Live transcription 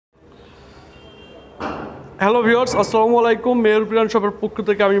Hello viewers, আসসালামু আলাইকুম। মেহেরপুরিয়ান শপের পক্ষ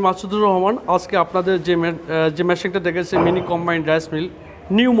থেকে আমি মাসুদুর রহমান। আজকে আপনাদের যে মেশিনটা দেখেছি mini combined rice mill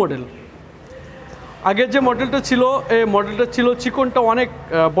new model. আগের যে মডেলটা ছিল এই মডেলটা ছিল চিকনটা অনেক,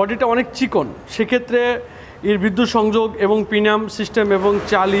 বডিটা অনেক চিকন। সেক্ষেত্রে এর বিদ্যুৎ সংযোগ এবং প্রিমিয়াম সিস্টেম এবং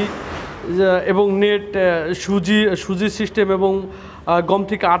চালি এবং নেট সুজি সিস্টেম এবং গম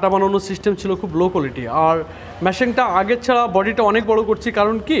থেকে আটা বানানোর সিস্টেম ছিল খুব লো কোয়ালিটি। আর মেশিনটা আগের ছাড়া বডিটা অনেক বড় করছি,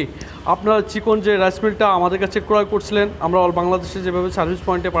 কারণ কি আপনারা চিকন যে রাইস মিলটা আমাদের কাছে ক্রয় করছিলেন, আমরা অল বাংলাদেশে যেভাবে সার্ভিস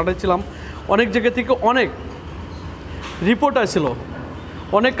পয়েন্টে পাঠাচ্ছিলাম, অনেক জায়গা থেকে অনেক রিপোর্ট আসছিল,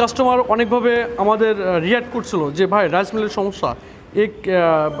 অনেক কাস্টমার অনেকভাবে আমাদের রিয়াক্ট করছিল যে ভাই রাইস মিলের সমস্যা, এক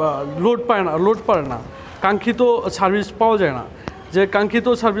লোড পারে না, কাঙ্ক্ষিত সার্ভিস পাওয়া যায় না। যে কাঙ্ক্ষিত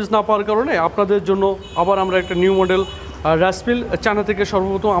সার্ভিস না পাওয়ার কারণে আপনাদের জন্য আবার আমরা একটা new model rice mill China থেকে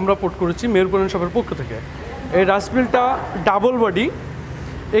সর্বপ্রথম আমরা পোর্ট করেছি মেহেরপুরিয়ান শপের পক্ষ থেকে। এই রাইস মিলটা ডাবল বডি।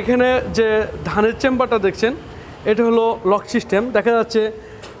 এখানে যে ধানের চেম্বারটা দেখছেন এটা হলো লক সিস্টেম। দেখা যাচ্ছে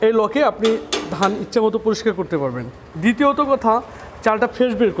এই লকে আপনি ধান ইচ্ছা মতো পরিষ্কার করতে পারবেন। দ্বিতীয়ত কথা, চালটা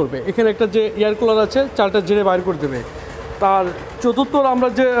ফ্রেশ বের করবে। এখানে একটা যে এয়ার কুলার আছে, চালটা জেরে বাইর করে দেবে। তার চতুর্থ আমরা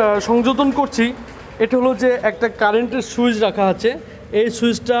যে সংযোজন করছি এটা হলো যে একটা কারেন্টের সুইচ রাখা আছে। এই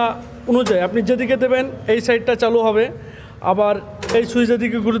সুইচটা অনুযায়ী আপনি যেদিকে দেবেন এই সাইডটা চালু হবে, আবার এই সুইচের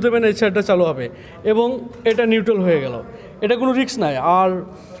দিকে ঘুরে দেবেন এই সাইডটা চালু হবে, এবং এটা নিউট্রাল হয়ে গেল। এটা কোনো রিস্ক নাই। আর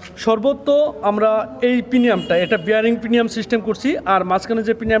সর্বত্র আমরা এই প্রিমিয়ামটা, এটা বিয়ারিং প্রিমিয়াম সিস্টেম করছি, আর মাঝখানে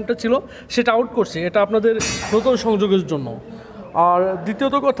যে প্রিমিয়ামটা ছিল সেটা আউট করছি, এটা আপনাদের নতুন সংযোগের জন্য। আর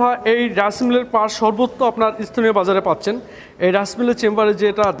দ্বিতীয়ত কথা, এই রাইস মিলের পার্টস সর্বত্র আপনার স্থানীয় বাজারে পাচ্ছেন। এই রাইস মিলের চেম্বারে যে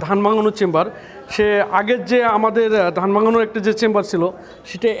এটা ধান ভাঙানোর চেম্বার, সে আগের যে আমাদের ধান ভাঙানোর একটা যে চেম্বার ছিল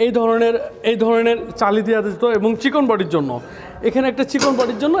সেটা এই ধরনের চালি দেওয়া দিত এবং চিকন বডির জন্য। এখানে একটা চিকন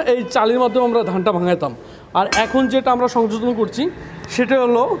বডির জন্য এই চালির মাধ্যমে আমরা ধানটা ভাঙাইতাম। আর এখন যেটা আমরা সংযোজন করছি সেটা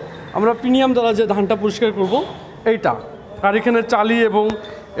হলো আমরা প্রিমিয়াম দ্বারা যে ধানটা পরিষ্কার করব এইটা। আর এখানে চালি এবং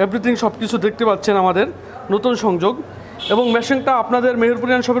এভরিথিং সব কিছু দেখতে পাচ্ছেন আমাদের নতুন সংযোগ। এবং মেশিনটা আপনাদের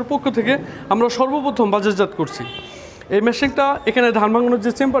মেহেরপুরিয়ান শপের পক্ষ থেকে আমরা সর্বপ্রথম বাজারজাত করছি। এই মেশিনটা এখানে ধান ভাঙানোর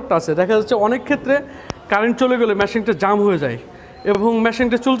যে চেম্বারটা আছে, দেখা যাচ্ছে অনেক ক্ষেত্রে কারেন্ট চলে গেলে মেশিনটা জাম হয়ে যায়, এবং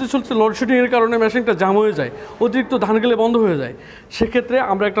মেশিনটা চলতে লোডশেডিংয়ের কারণে মেশিনটা জাম হয়ে যায়, অতিরিক্ত ধান গেলে বন্ধ হয়ে যায়। সেক্ষেত্রে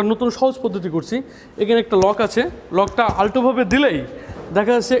আমরা একটা নতুন সহজ পদ্ধতি করছি। এখানে একটা লক আছে, লকটা আলটোভাবে দিলেই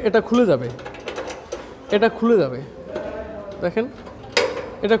দেখা যাচ্ছে এটা খুলে যাবে, দেখেন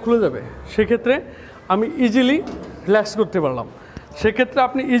এটা খুলে যাবে। সেক্ষেত্রে আমি ইজিলি রিল্যাক্স করতে পারলাম। সেক্ষেত্রে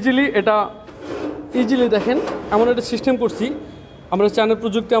আপনি ইজিলি দেখেন এমন একটা সিস্টেম করছি আমরা, চ্যানেল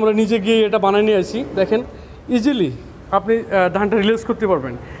প্রযুক্তি আমরা নিজে গিয়ে এটা বানিয়ে নিয়ে আসি। দেখেন ইজিলি আপনি ধানটা রিলিজ করতে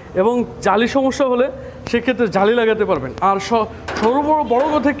পারবেন, এবং জালি সমস্যা হলে সেক্ষেত্রে জালি লাগাতে পারবেন। আর বড়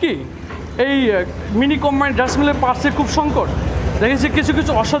কথা কি, এই মিনি কম্বাইন্ড রাইস মিলের পার্টসে খুব সংকট। দেখেছি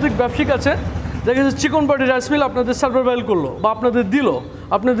কিছু অসাধু ব্যবসায়িক আছে, দেখেছি চিকন বডি রাইস মিল আপনাদের সার্ভাইভাল করলো বা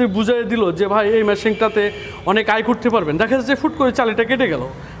আপনাদের বুঝাই দিল যে ভাই এই মেশিনটাতে অনেক আয় করতে পারবেন। দেখা যাচ্ছে ফুট করে চালিটা কেটে গেল।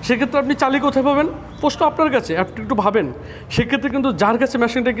 সেক্ষেত্রে আপনি চালি কোথায় পাবেন? প্রশ্ন আপনার কাছে, আপনি একটু ভাবেন। সেক্ষেত্রে কিন্তু যার কাছে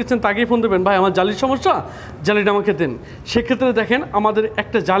মেশিনটা কিনছেন তাকেই ফোন দেবেন, ভাই আমার জালির সমস্যা, জালিটা আমাকে দেন। সেক্ষেত্রে দেখেন আমাদের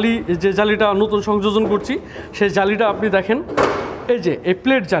একটা জালি, যে জালিটা নতুন সংযোজন করছি সেই জালিটা আপনি দেখেন, এই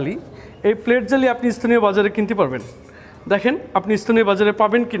প্লেট জালি আপনি স্থানীয় বাজারে কিনতে পারবেন। দেখেন আপনি স্থানীয় বাজারে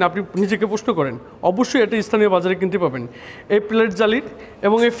পাবেন কিনা আপনি নিজেকে প্রশ্ন করেন। অবশ্যই এটা স্থানীয় বাজারে কিনতে পাবেন এই প্লেট জালির।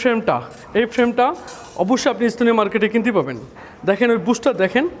 এবং এই ফ্রেমটা অবশ্যই আপনি স্থানীয় মার্কেটে কিনতে পাবেন। দেখেন ওই বুস্টার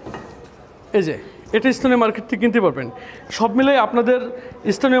দেখেন, এটা স্থানীয় মার্কেট থেকে কিনতে পারবেন। সব মিলে আপনাদের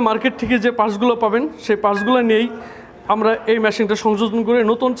স্থানীয় মার্কেট থেকে যে পার্টসগুলো পাবেন সেই পার্টসগুলো নিয়েই আমরা এই মেশিনটা সংযোজন করে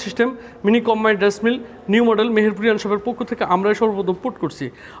নতুন system mini combined rice mill new model মেহেরপুরিয়ান শপের পক্ষ থেকে আমরাই সর্বপ্রথম পোর্ট করছি।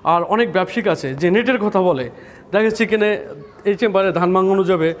 আর অনেক ব্যবসায়িক আছে যে নেটের কথা বলে, দেখেছি কিনে এই চেম্বারে ধান ভাঙানো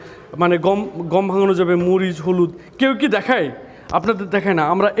যাবে, মানে গম ভাঙানো যাবে, মরিচ হলুদ কেউ কি দেখায়? আপনাদের দেখায় না।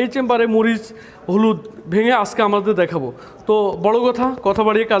 আমরা এই চেম্বারে মরিচ হলুদ ভেঙে আজকে আমাদের দেখাবো। তো বড় কথা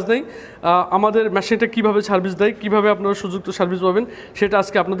বাড়িয়ে কাজ নেই। আমাদের মেশিনটা কীভাবে সার্ভিস দেয়, কীভাবে আপনারা সুযুক্ত সার্ভিস পাবেন সেটা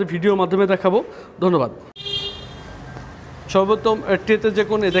আজকে আপনাদের ভিডিওর মাধ্যমে দেখাবো। ধন্যবাদ। সর্বপ্রথম ট্রেতে যে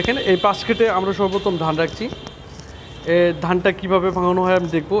কোন দেখেন এই পাশ কেটে আমরা সর্বপ্রথম ধান রাখছি। ধানটা কিভাবে ভাঙানো হয় আমি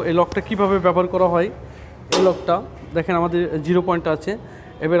দেখবো। এই লকটা কিভাবে ব্যবহার করা হয়, এই লকটা দেখেন আমাদের 0 পয়েন্ট আছে।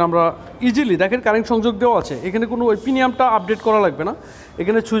 এবার আমরা ইজিলি দেখেন কারেন্ট সংযোগ দেওয়া আছে, এখানে কোনো ওই প্রিমিয়ামটা আপডেট করা লাগবে না।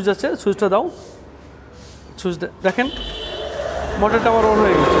 এখানে সুইচ আছে, সুইচটা দাও, সুইচ দেখেন মোটরটা আমার অন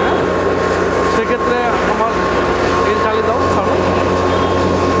হয়ে গেছে। হ্যাঁ, সেক্ষেত্রে আমার এই চালিয়ে দাও, ছাড়ো।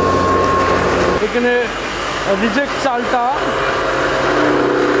 এখানে রিজেক্ট চালটা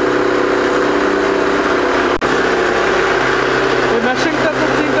এই মেশিনটা তো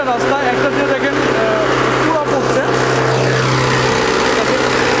 3টা রাস্তা, একটা দিয়ে দেখেন পুরো পড়ছে,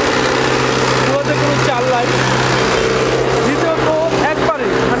 পুরোতে কোনো চাল নাই।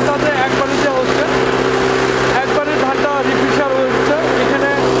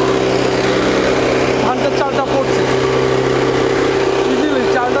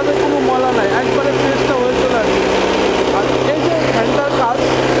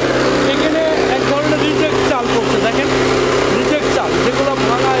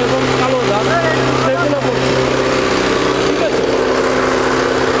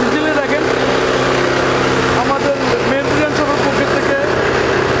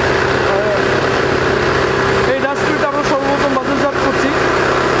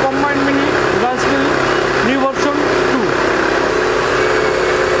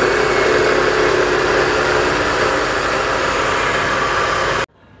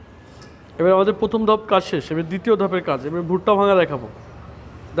 এবার আমাদের প্রথম ধাপ কাজ শেষ, এবার দ্বিতীয় ধাপের কাজ। এবার ভুট্টা ভাঙা দেখাবো,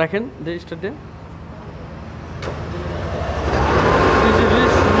 দেখেন যে স্টার্টে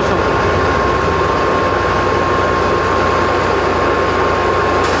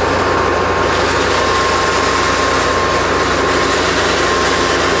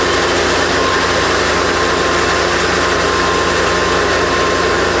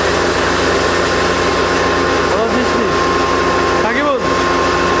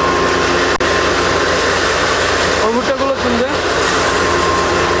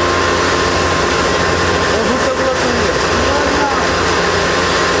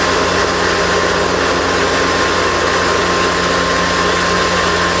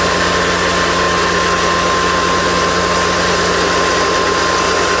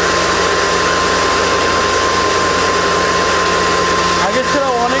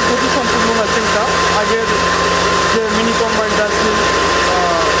অনেক গতিসম্পন্ন মেশিনটা। আগের যে mini combined rice mill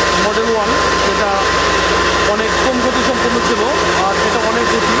model 1 সেটা অনেক কম গতিসম্পন্ন ছিল, আর এটা অনেক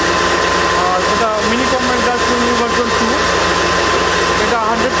গতি। আর এটা mini combined rice mill new version 2, এটা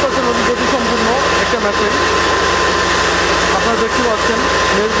 100% অধিক গতিসম্পন্ন একটা মেশিন। আপনারা দেখতে পাচ্ছেন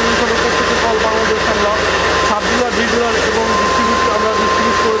মেহেরপুরিয়ান শপের পক্ষ থেকে অল বাংলাদেশ আমরা সাব ডিলার, ডিলার এবং ডিস্ট্রিবিউট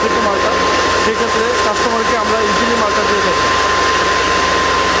করে থাকি মালটা। সেক্ষেত্রে কাস্টমারকে আমরা ইজিলি মালটা দিয়ে থাকি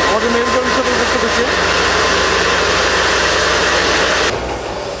আমাদের মেহেরপুরিয়ান শপের পক্ষ থেকে।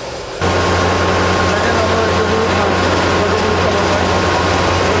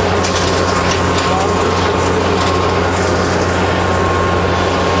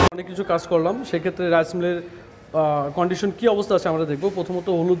 অনেক কিছু কাজ করলাম, সেক্ষেত্রে রাইস মিলের কন্ডিশন কী অবস্থা আছে আমরা দেখব। প্রথমত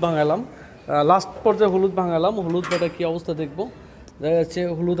হলুদ ভাঙালাম, লাস্ট পর্যায়ে হলুদ ভাঙালাম, হলুদ বাটা কী অবস্থা দেখব। দেখা যাচ্ছে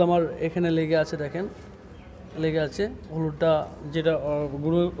হলুদ আমার এখানে লেগে আছে, দেখেন লেগে আছে হলুদটা, যেটা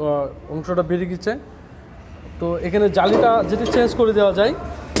গুঁড়ো অংশটা বেরিয়ে গেছে। তো এখানে জালিটা যদি চেঞ্জ করে দেওয়া যায়,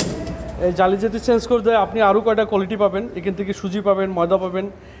 এই জালি যদি চেঞ্জ করে দেয় আপনি আরও কয়টা কোয়ালিটি পাবেন। এখান থেকে সুজি পাবেন, ময়দা পাবেন,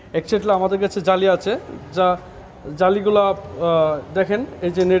 এক্সেট্রা আমাদের কাছে জালি আছে। যা জালিগুলা দেখেন,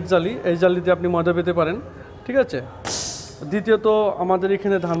 এই যে নেট জালি, এই জালি দিয়ে আপনি ময়দা পেতে পারেন, ঠিক আছে। দ্বিতীয়ত আমাদের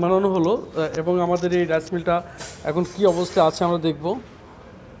এখানে ধান বানানো হলো, এবং আমাদের এই রাইস মিলটা এখন কী অবস্থা আছে আমরা দেখব।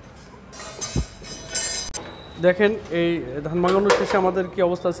 দেখেন এই ধান ভাঙানোর শেষে আমাদের কী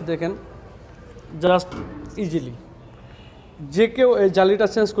অবস্থা আছে দেখেন। জাস্ট ইজিলি যে কেউ এই জালিটা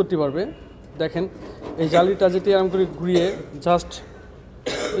চেঞ্জ করতে পারবে। দেখেন এই জালিটা যেটি এরকম করে ঘুরিয়ে জাস্ট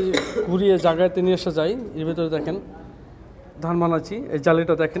ঘুরিয়ে জায়গাতে নিয়ে আসা যায়। এর ভেতরে দেখেন ধান বানাচ্ছি, এই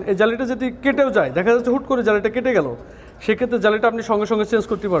জালিটা দেখেন, এই জালিটা যদি কেটেও যায়, দেখা যাচ্ছে হুট করে জালিটা কেটে গেল, সেক্ষেত্রে জালিটা আপনি সঙ্গে সঙ্গে চেঞ্জ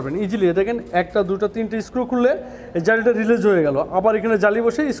করতে পারবেন ইজিলি। দেখেন একটা, দুটো, তিনটে স্ক্রু খুললে এই জালিটা রিলিজ হয়ে গেল, আবার এখানে জালি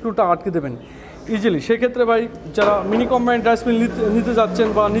বসে স্ক্রুটা আটকে দেবেন ইজিলি। সেক্ষেত্রে ভাই যারা মিনি কম্বাইন্ড রাইস মিল নিতে যাচ্ছেন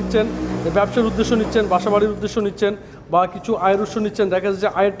বা নিচ্ছেন, ব্যবসার উদ্দেশ্য নিচ্ছেন, বাসাবাড়ির উদ্দেশ্য নিচ্ছেন, বা কিছু আয়ের উৎস নিচ্ছেন, দেখা যাচ্ছে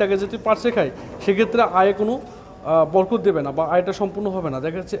আয়ের টাকা যদি পার্সে খায়, সেক্ষেত্রে আয়ে কোনো বরকত দেবে না বা আয়টা সম্পূর্ণ হবে না।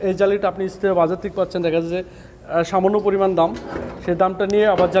 দেখা যাচ্ছে এই জালিটা আপনি স্থায়ী বাজার থেকে পাচ্ছেন, দেখা যাচ্ছে সামান্য পরিমাণ দাম, সেই দামটা নিয়ে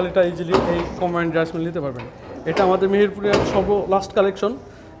আবার জালিটা ইজিলি এই কম্বাইন্ড রাইস মিল নিতে পারবেন। এটা আমাদের মেহেরপুরিয়ান সব লাস্ট কালেকশন।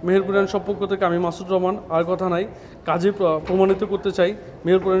 মেহেরপুরিয়ান সব পক্ষ থেকে আমি মাসুদ রহমান, আর কথা নাই, কাজে প্রমাণিত করতে চাই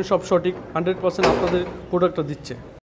মেহেরপুরিয়ান সব সঠিক 100% আপনাদের প্রোডাক্টটা দিচ্ছে।